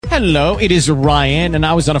Hello, it is Ryan, and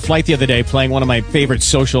I was on a flight the other day playing one of my favorite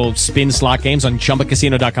social spin slot games on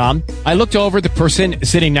ChumbaCasino.com. I looked over at the person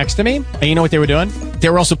sitting next to me, and you know what they were doing? They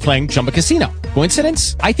were also playing Chumba Casino.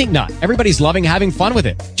 Coincidence? I think not. Everybody's loving having fun with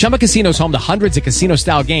it. Chumba Casino is home to hundreds of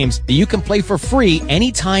casino-style games that you can play for free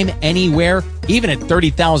anytime, anywhere, even at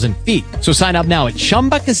 30,000 feet. So sign up now at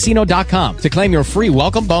ChumbaCasino.com to claim your free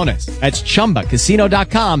welcome bonus. That's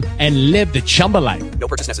ChumbaCasino.com and live the Chumba life. No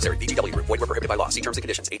purchase necessary. VGW. Void where prohibited by law. See terms and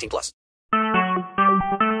conditions. 18+.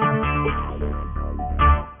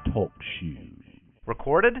 Talk shoes.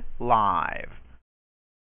 Recorded live.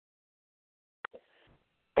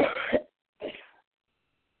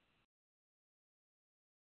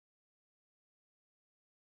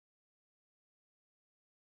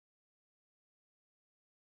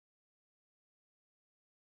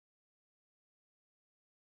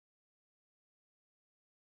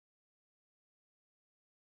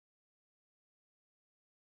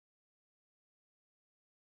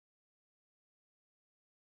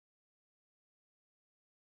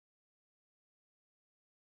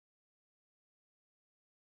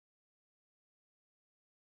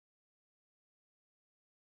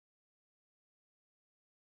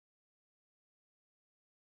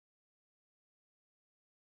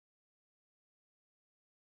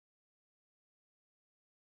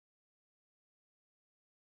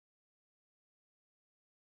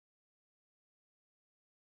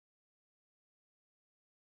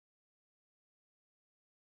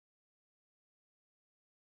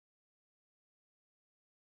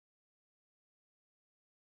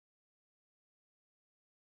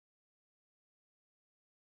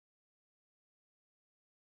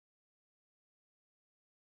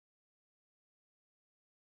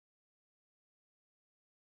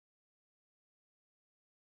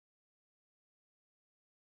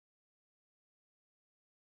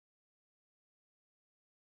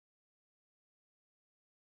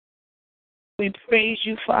 We praise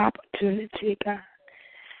you for opportunity, God.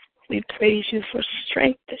 We praise you for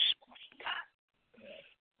strength this morning,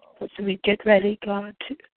 God. As we get ready, God,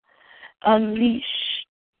 to unleash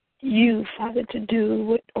you, Father, to do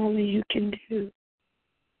what only you can do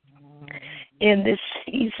in this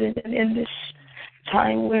season and in this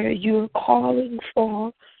time where you're calling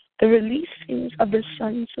for the releasing of the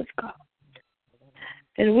sons of God.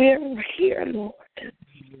 And we're here, Lord,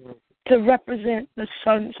 to represent the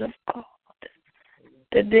sons of God,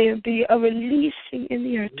 that there be a releasing in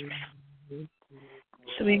the earth.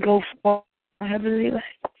 So we go for our heavenly language.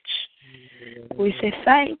 We say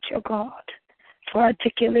thank you, God, for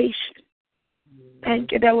articulation.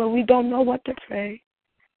 Thank you that when we don't know what to pray,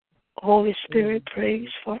 Holy Spirit prays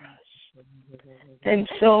for us. And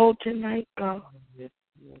so tonight, God,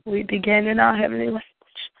 we begin in our heavenly language,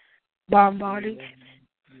 bombarding heaven.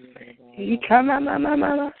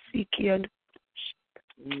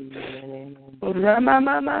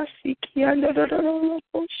 Ramama Siki and the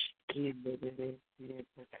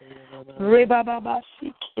Rebaba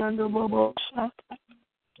Siki and the Bobo Shaka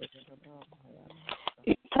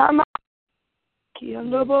Itama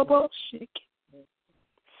and the Bobo Shiki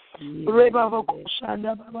Rebaba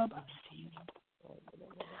Shanda Baba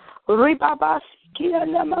Rebaba Siki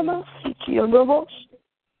and the Mama Siki and the Bobo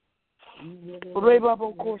Rebaba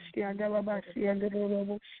Koshi and the Babasi and the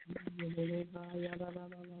Bobo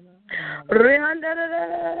Rehanda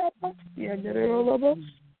and the Bobo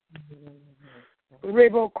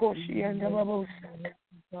Rebo Koshi and the Bobo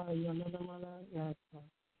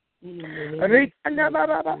Rikanda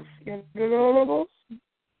Baba and the Bobo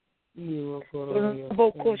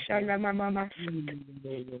Rebo Koshi and the Mama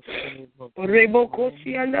Rebo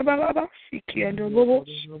Koshi and the Baba Siki and the Bobo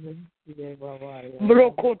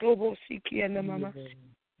Broko Dobo Siki and the Mama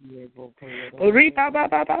Rita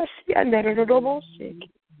Baba and the Bobo Siki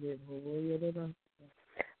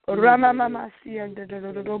Rama Mama and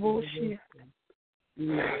the Bobo Siki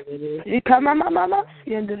Ikama Mama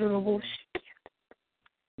and the Bobo Siki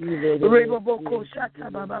Rebo Boko Shata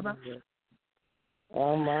Baba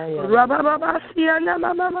Rabba Baba and the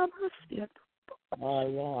Mama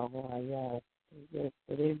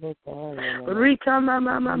Rita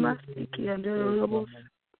Mama Siki and the Robo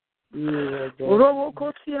Robo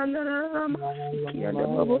Kosi and the Rama Siki and the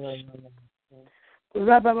Robo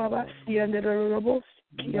Rabba Baba and the Robo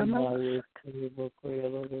Siki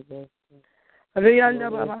Rianda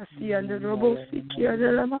Baba and the Robo Siki and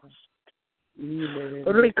the Rama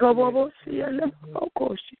Rico Bobo and the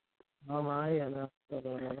Okoshi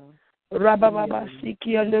Rabba Baba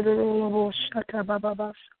Siki and the Robo Shata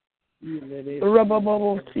Baba Rabba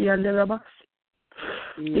Bobo and the Rabba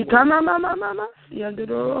Itama Mama and the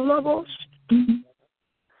Robo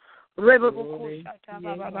Rebaboko Shata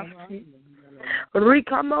Bababasi.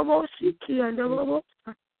 Rikamabosiki and the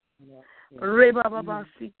Babosa.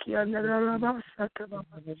 Rebababasiki and the Rabasata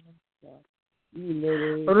Babasi.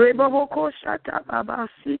 Rebaboko Shata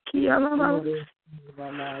Babasiki and the Babasi.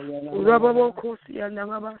 Rababoko and the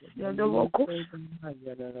Babasi and the Boko.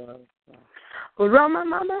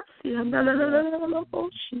 Ramamamasi and the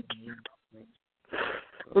Baboshiki.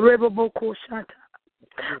 Rebaboko Shata.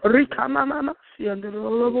 Rikamamamasi and the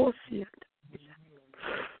Babosi.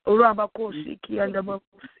 Rabakosiki and the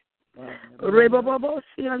Babosi.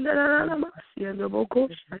 Rebabosi and the Ramasi and the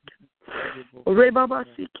Bokoshat.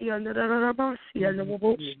 Rebabasiki and the Ramasi and the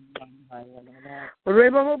Babosi.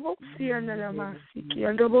 Rebabosi and the Ramasiki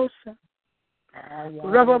and the Bosa.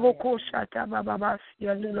 Rababokoshata Bababasi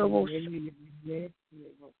and the Bosi.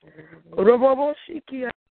 Robobosiki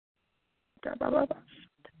and the Bababasi.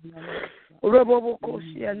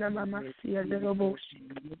 Robobokoshi and the Mamasi and the Roboshi.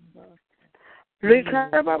 Rika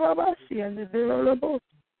Bababasi and the Roboshi.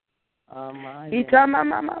 Itama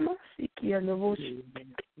Mama Siki and the Boshi.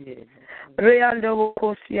 Reanda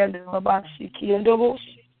Bokoshi and the Babashiki and the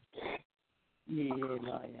Boshi.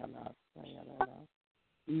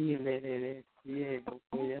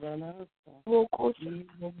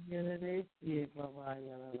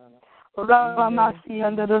 Ramasi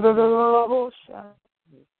and the Robosha.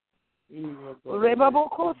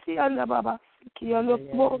 Rebabokosi and the Babasiki and the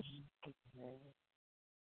Boshi.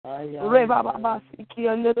 Rebabasiki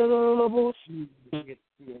and the Boshi.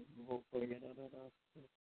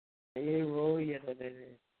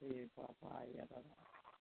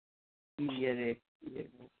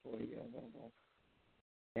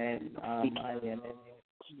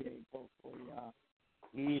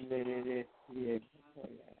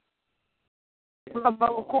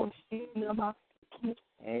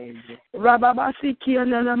 Rababasiki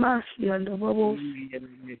and the Namasi and the Babosi.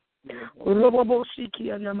 Robobosiki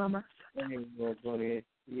and the Mama.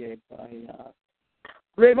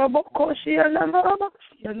 Rebabokoshi and the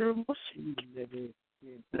Babasi and the Bosi.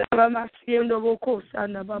 Ramasi and the Bokos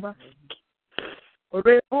and the Babasiki.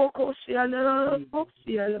 Rebokoshi and the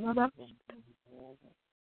Bosi and the Babasi.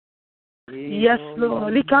 Yes,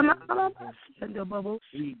 Lord. Likama Babasi and the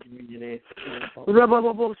Babosi.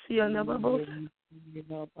 Rababosi and the Babosi.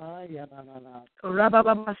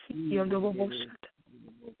 Rababasiki and the Babosi.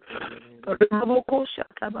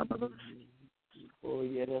 Rababokoshata Babasi.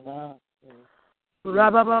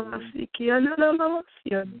 Rababasiki and the Babasi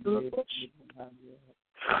and the Babosi.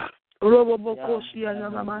 Robobokoshi and the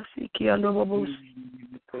Mamasiki and the Babosi.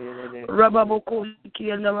 Rababokoshi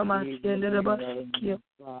and the Mamasi and the Babasiki.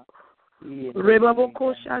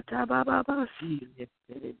 Rebabokoshata Babasi.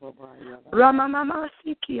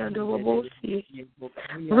 Ramamamasiki and the Babosi.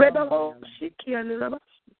 Rebaboshiki and the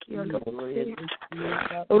Babasiki and the Babosi.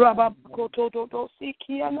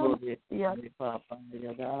 Rababakototosiki and the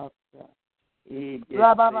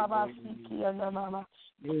Rababasiki and the Mama.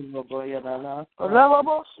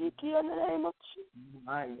 Rababoshiki and the name of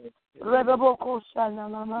Jesus. Rebabokosha and the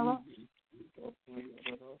Mama.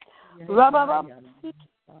 Rababasiki.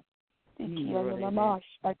 And the Mamash,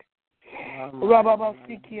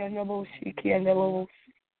 Rababasiki and the Boshiki and the Bosh,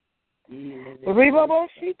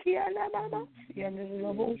 Ribaboshiki and the Mamasi and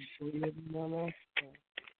the Bosh,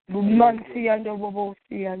 Mansi and the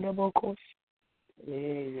Bobosi and the Bokos,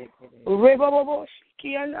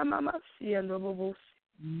 Ribaboshiki and the Mamasi and the Bobos,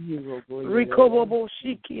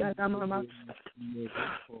 Rikoboshiki and the Mamas,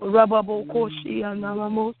 Rababokoshi and the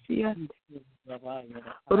Mamosi and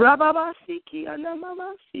Rababasiki and the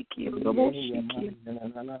Mamasiki and the Boshiki,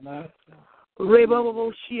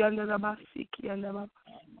 Rebaboshi and the Rabasiki and the Mamasi,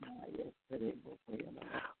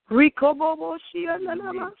 Rikoboshi and the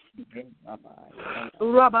Mamasi,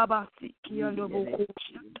 Rababasiki and the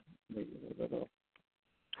Bokoshi,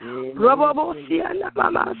 Rababoshi and the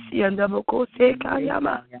Mamasi and the Bokosi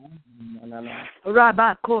Kayama,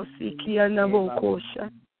 Rabakosiki and the Bokosha.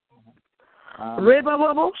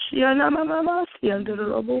 Rebaboshi and the Mamasi and the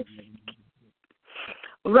Robosi.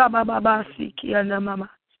 Rababasiki and the Mama.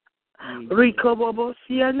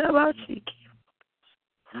 Rikobobosi and the Basiki.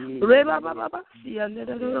 Rebababasi and the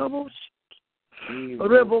Robosi.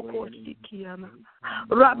 Rebokosiki and Mama.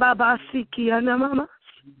 Rababasiki and the Mama.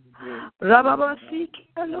 Rababasiki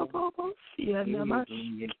and the Bobosi and the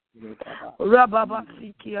Masi.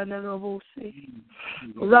 Rababasiki and the Robosi.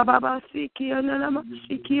 Rababasiki and the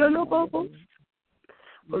Masiki and the Bobosi.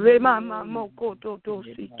 Remama Mokoto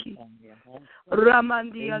Tosiki.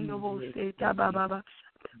 Ramandi and the Bose Tababas.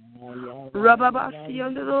 Rababasi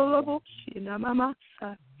and the Robosi and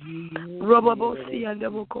Mamasa. Robobosi and the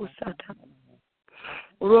Bokosata.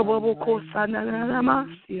 Robobokosa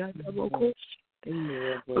nanamasi and the bokos.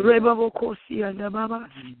 Rebabokosi and the babas.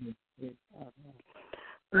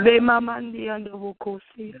 Remamandi and the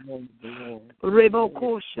bokosi.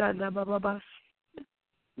 Rebokosha and the babas.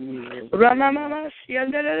 Ramamamasi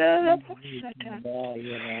and the Bosata.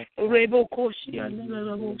 Rebokoshi and the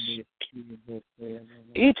Raboshi.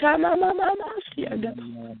 Itamamamasi and the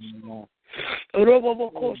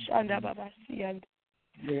Robobokosha and the babasi and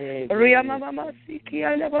Riamamamasi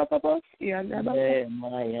and the babasi and the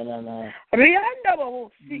Rianda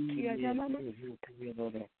Babosiki and the Mama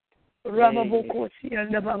Rababokoshi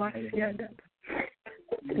and the babasi and the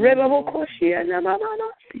Rebabokoshi and the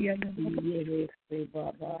Mamasi and the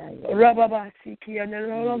Rababasiki and the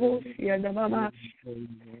Rabosi and the Mamasi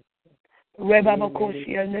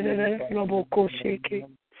Rebabokoshi and the Robokoshiki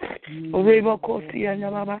Rebakoshi and the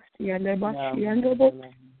Mamasi and the Bashi and the Bot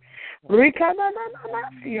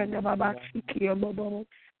Rikamamamasi and the Babasiki and the Babos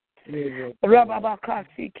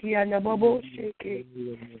Rababakasiki and the Baboshiki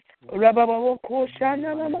Rababokoshi and the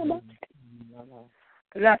Mamasi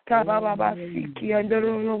Rata Baba Siki and the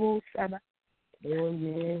Robosama.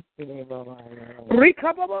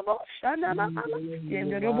 Rika Baba Shana Mama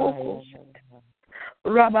and the Roboko.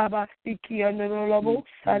 Rababa Siki and the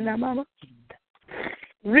Robosana Mama.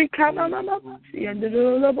 Rika Mama and the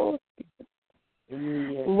Robos.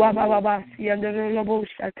 Wababasi and the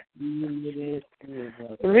Robosat.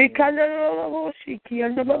 Rika and the Robosiki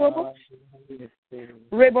and the Babos.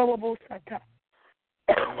 Rebabosata.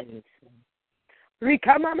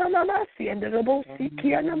 Rika mama si and the Robosi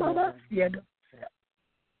Kiana mama si and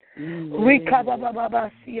Rika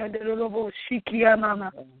baba si and the Robosi Kia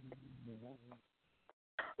mama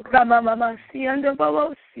Rama mama si and the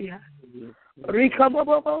Babosia Rika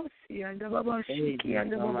baba si and the Babosi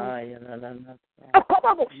and the Babosi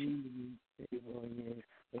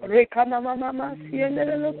Rika mama si and the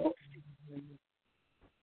Robosi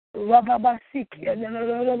Rababa si and the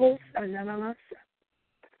Robos and the mama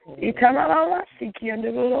Itamama Siki and the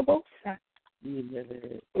Robosa.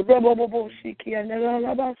 Robobo Siki and the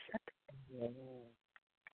Robosa.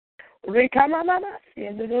 Rikamama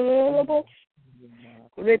and the Robos.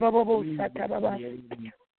 Rebobo Satababa.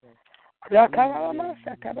 Rakamama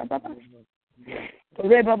Satababa.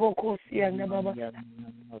 Rebabokosi and the Baba.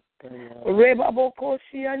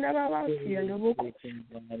 Rebabokosi and the Baba and the Boko.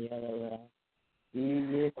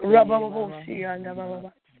 Rababosi and the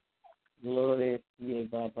Baba. Glory to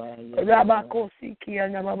Baba. Rabakosiki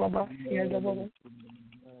and the Baba and the Baba.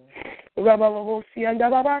 Rababosi and the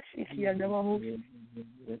Baba Siki and the Baba.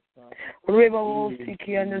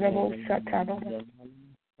 Rebabosiki and the Baba Sataba.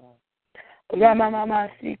 Ramama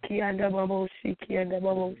Siki and the Baba Siki and the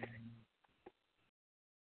Baba.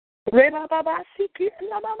 Rebaba Siki and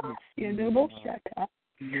the Baba and the Baba Sata.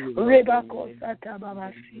 Rebako Sata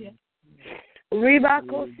Baba Sia.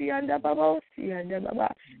 Ribakosi and the Babosi and the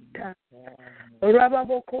Babasita.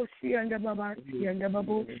 Rababokosi and the Babasi and the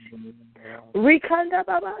Babosi. Rikanda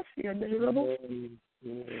Babasi and the Babosi.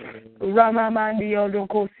 Ramamandi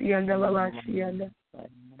Odokosi and the Babasi and the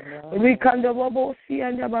Rikanda Babosi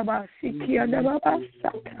and the Babasiki and the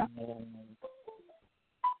Babasata.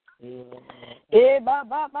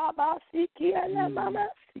 Baba Siki and the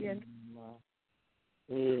Babasi and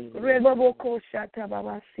Rebabokosata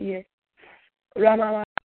Babasi. Ramama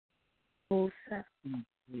Bosa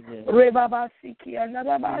Rebaba Siki and the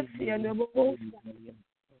Babasi and the Bobosa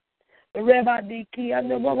Reba Diki and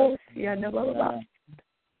the Bobosi and the Baba.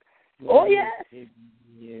 Oh yes,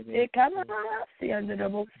 Ekamasi and the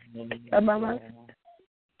Bobosi Mama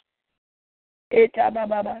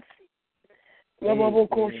Etababasi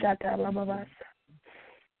Roboko Shata Babasa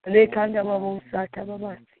Lekanda Babosa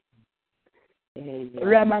Tababasi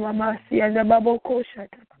Ramamasi and the Baboko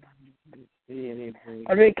Shata.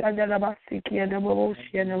 Rekanda Basiki and the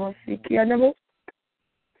Bobosi and the Basiki and the Bobosi.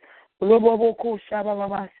 Roboko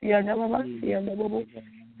Shababasi and the Babasi and the Bobosi.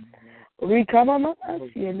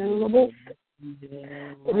 Rikamamasi and the Bobosi.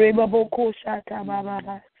 Rebaboko Shata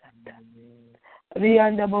Babasata.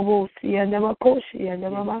 Rianda Bobosi and the Bakoshi and the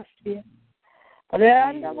Babasi.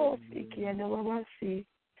 Reanda Bosiki and the Babasi.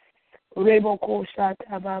 Reboko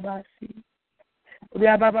Shata Babasi.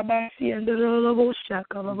 Rababasi and the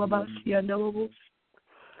Roboshaka Babasi and the Robos.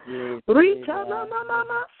 Rita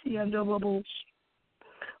Mamamasi and the Robos.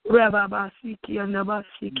 Rababasiki and the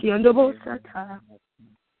Basiki and the Bosata.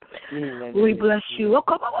 We bless you.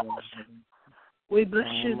 We bless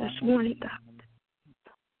you this morning, God.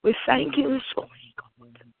 We thank you this morning,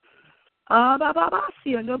 God.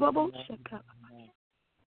 Bababasi and the Baboshaka.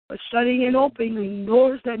 We're studying and opening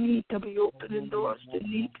doors that need to be opened and doors that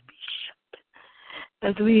need to be shut.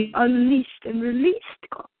 as we unleashed and released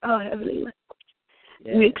our heavenly language.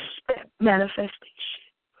 Yes. We expect manifestation.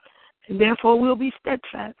 And therefore we'll be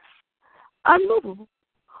steadfast, unmovable,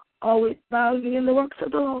 always abounding in the works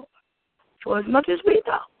of the Lord. For as much as we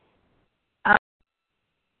know, our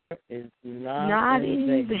is not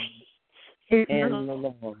in vain. In the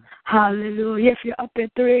Lord. Hallelujah. If you're up at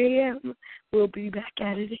 3 a.m., we'll be back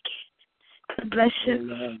at it again. God bless you. In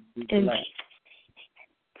Jesus' name.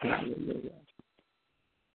 Hallelujah.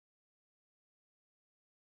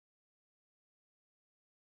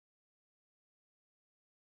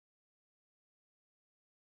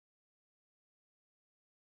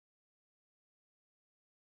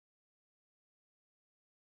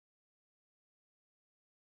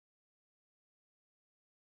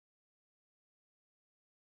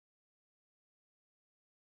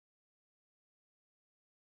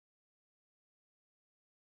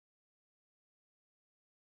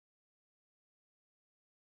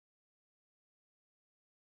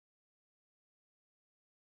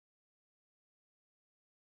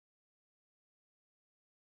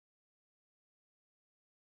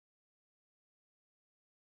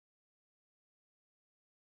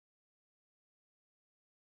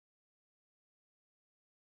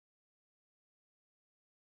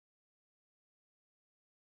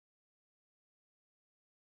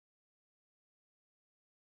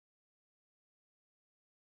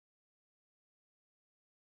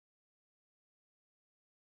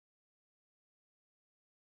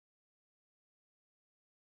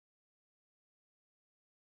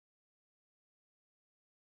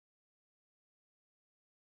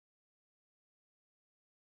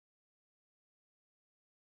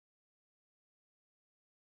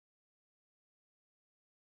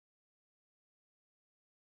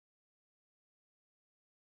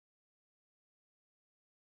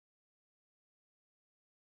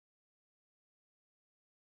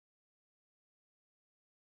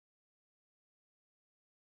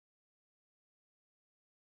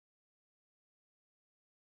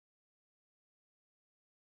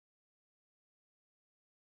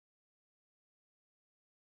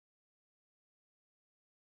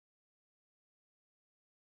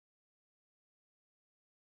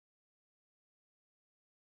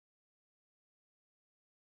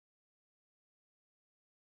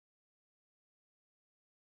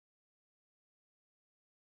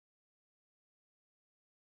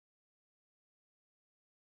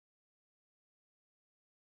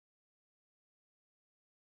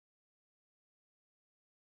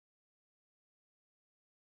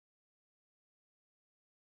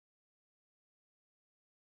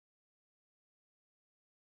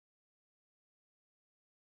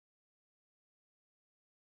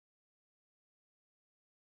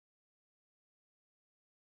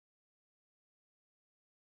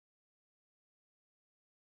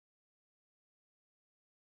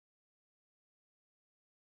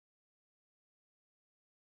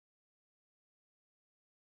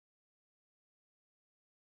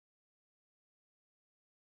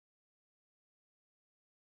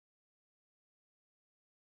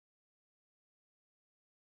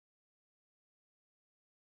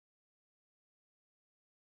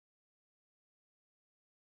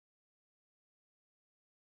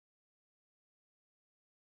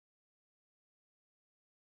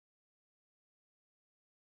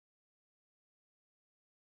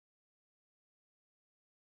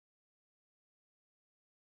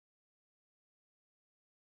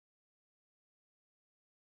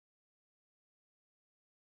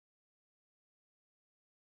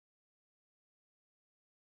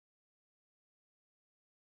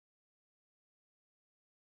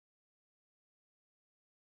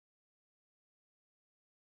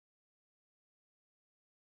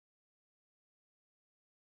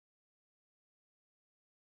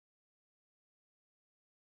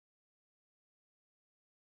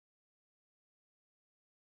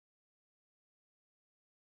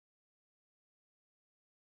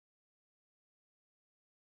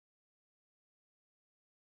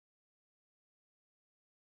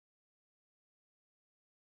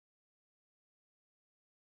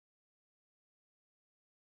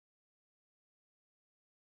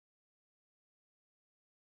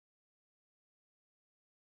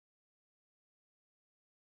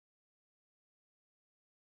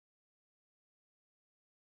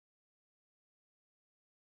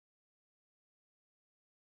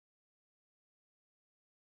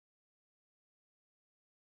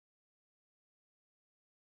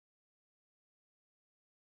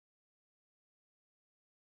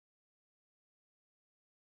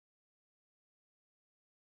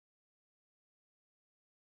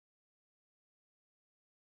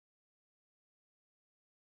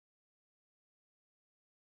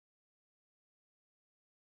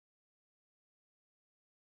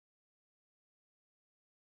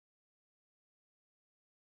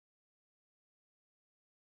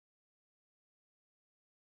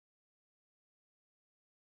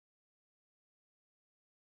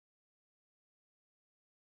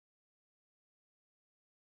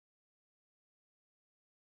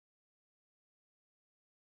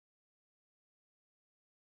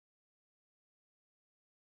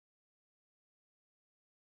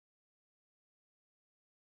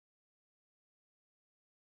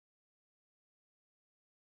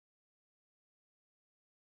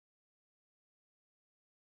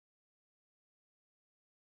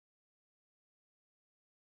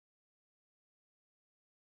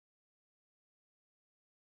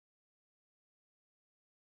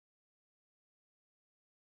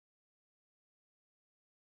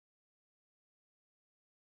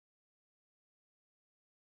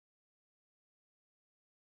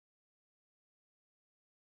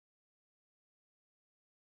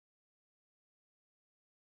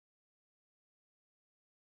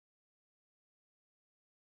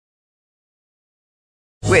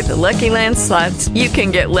 With the Lucky Land Slots, you can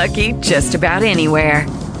get lucky just about anywhere.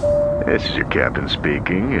 This is your captain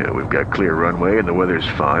speaking. We've got clear runway and the weather's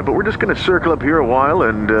fine, but we're just going to circle up here a while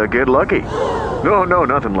and get lucky. No,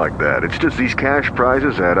 nothing like that. It's just these cash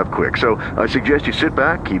prizes add up quick. So I suggest you sit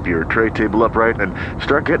back, keep your tray table upright, and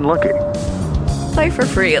start getting lucky. Play for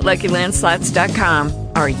free at LuckyLandSlots.com.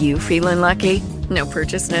 Are you feeling lucky? No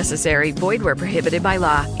purchase necessary. Void where prohibited by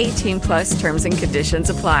law. 18+ terms and conditions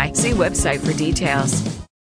apply. See website for details.